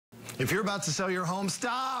If you're about to sell your home,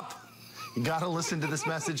 stop! You gotta listen to this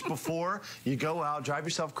message before you go out, drive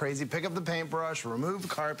yourself crazy, pick up the paintbrush, remove the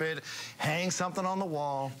carpet, hang something on the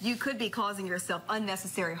wall. You could be causing yourself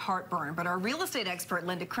unnecessary heartburn, but our real estate expert,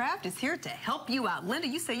 Linda Kraft, is here to help you out. Linda,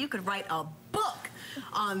 you say you could write a book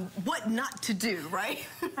on what not to do, right?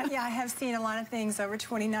 Yeah, I have seen a lot of things over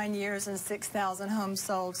 29 years and 6,000 homes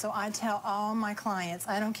sold. So I tell all my clients,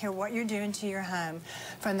 I don't care what you're doing to your home,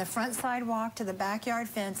 from the front sidewalk to the backyard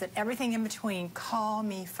fence and everything in between, call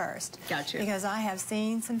me first. Gotcha. Because I have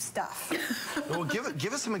seen some stuff. Well,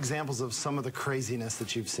 give us some examples of some of the craziness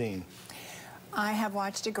that you've seen. I have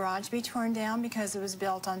watched a garage be torn down because it was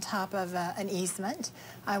built on top of an easement.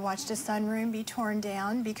 I watched a sunroom be torn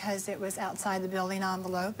down because it was outside the building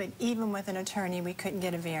envelope, and even with an attorney, we couldn't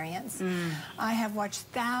get a variance. I have watched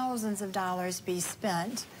thousands of dollars be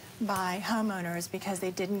spent by homeowners because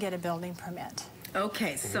they didn't get a building permit.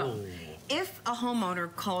 Okay, so if a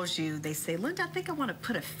homeowner calls you, they say, Linda, I think I want to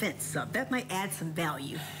put a fence up. That might add some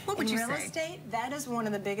value. What would you say? In real estate, that is one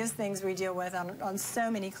of the biggest things we deal with on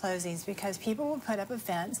so many closings, because people will put up a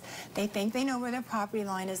fence. They think they know where their property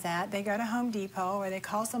line is at. They go to Home Depot or they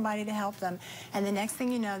call somebody to help them, and the next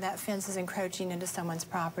thing you know, that fence is encroaching into someone's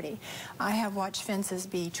property. I have watched fences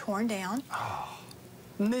be torn down,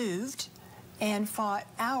 moved, and fought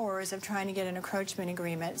hours of trying to get an encroachment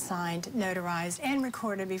agreement signed, notarized, and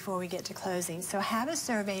recorded before we get to closing. So have a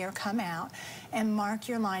surveyor come out and mark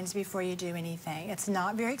your lines before you do anything. It's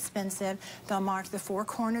not very expensive. They'll mark the four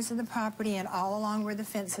corners of the property and all along where the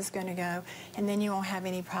fence is going to go, and then you won't have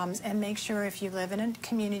any problems. And make sure, if you live in a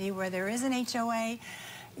community where there is an HOA,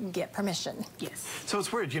 get permission. Yes. So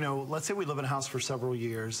it's weird, you know, let's say we live in a house for several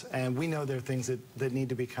years, and we know there are things that need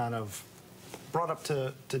to be kind of brought up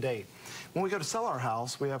to date. When we go to sell our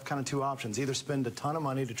house, we have kind of two options. Either spend a ton of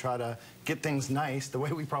money to try to get things nice, the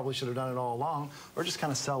way we probably should have done it all along, or just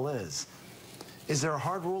kind of sell is. Is there a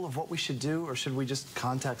hard rule of what we should do, or should we just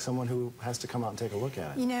contact someone who has to come out and take a look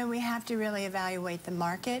at it? You know, we have to really evaluate the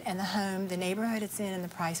market and the home, the neighborhood it's in, and the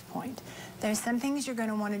price point. There's some things you're going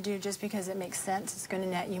to want to do just because it makes sense. It's going to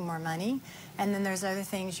net you more money. And then there's other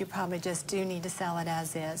things you probably just do need to sell it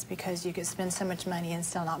as is, because you could spend so much money and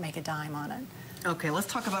still not make a dime on it. Okay, let's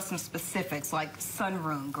talk about some specifics like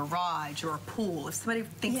sunroom, garage, or a pool. If somebody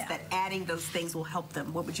thinks that adding those things will help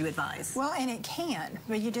them, what would you advise? Well, and it can,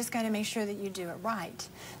 but you just got to make sure that you do it right.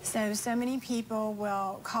 So many people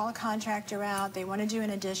will call a contractor out, they want to do an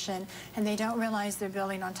addition, and they don't realize they're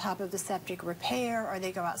building on top of the septic repair, or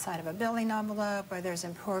they go outside of a building envelope, or there's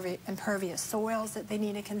impervious soils that they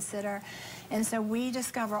need to consider. And so we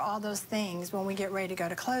discover all those things when we get ready to go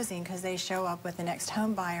to closing, because they show up with the next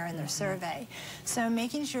home buyer in their survey. So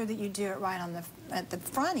making sure that you do it right at the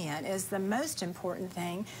front end is the most important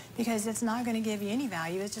thing, because it's not going to give you any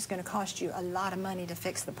value. It's just going to cost you a lot of money to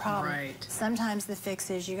fix the problem. Right. Sometimes the fix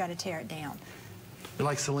is you got to tear it down.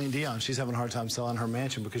 Like Celine Dion, she's having a hard time selling her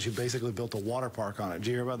mansion because she basically built a water park on it. Did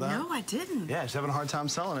you hear about that? No, I didn't. Yeah, she's having a hard time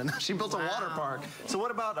selling it. She built a water park. So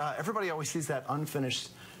what about, everybody always sees that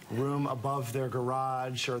unfinished room above their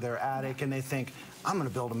garage or their attic, and they think, I'm going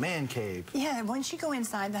to build a man cave. Yeah, once you go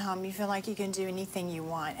inside the home, you feel like you can do anything you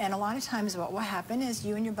want. And a lot of times what will happen is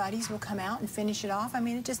you and your buddies will come out and finish it off. I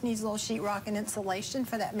mean, it just needs a little sheetrock and insulation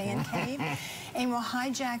for that man cave. And we'll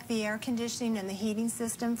hijack the air conditioning and the heating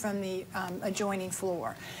system from the adjoining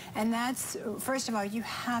floor. And that's, first of all, you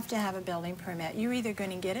have to have a building permit. You're either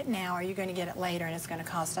going to get it now or you're going to get it later, and it's going to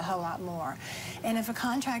cost a whole lot more. And if a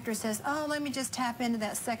contractor says, oh, let me just tap into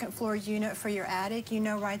that second floor unit for your attic, you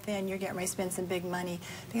know right then you're getting ready to spend some big money,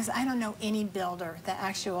 because I don't know any builder that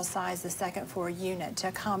actually will size the second floor unit to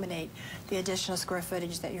accommodate the additional square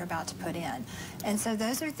footage that you're about to put in. And so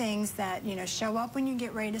those are things that, you know, show up when you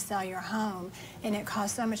get ready to sell your home, and it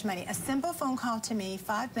costs so much money. A simple phone call to me,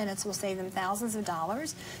 5 minutes, will save them thousands of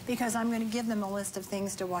dollars, because I'm going to give them a list of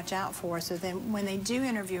things to watch out for, so then when they do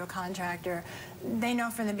interview a contractor, they know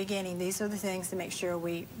from the beginning these are the things to make sure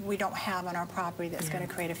we don't have on our property that's going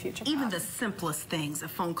to create a future problem. Even the simplest things, a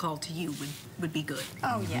phone call to you would be good.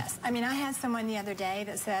 Oh, yes. I mean, I had someone the other day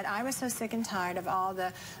that said, I was so sick and tired of all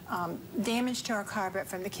the damage to our carpet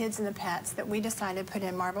from the kids and the pets that we decided to put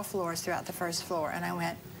in marble floors throughout the first floor. And I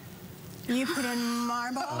went, you put in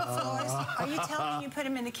marble floors? Are you telling me you put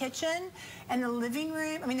them in the kitchen and the living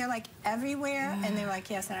room? I mean, they're like everywhere. And they were like,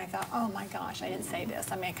 yes. And I thought, oh my gosh, I didn't say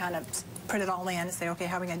this. I mean, I kind of put it all in and say, okay,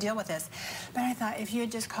 how are we going to deal with this? But I thought, if you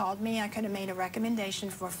had just called me, I could have made a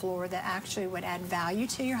recommendation for a floor that actually would add value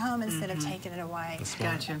to your home instead of taking it away.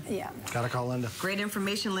 Gotcha. Yeah. Gotta call Linda. Great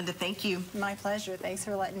information, Linda. Thank you. My pleasure. Thanks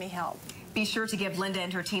for letting me help. Be sure to give Linda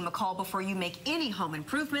and her team a call before you make any home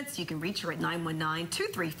improvements. You can reach her at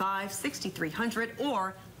 919-235-6300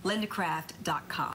 or lindacraft.com.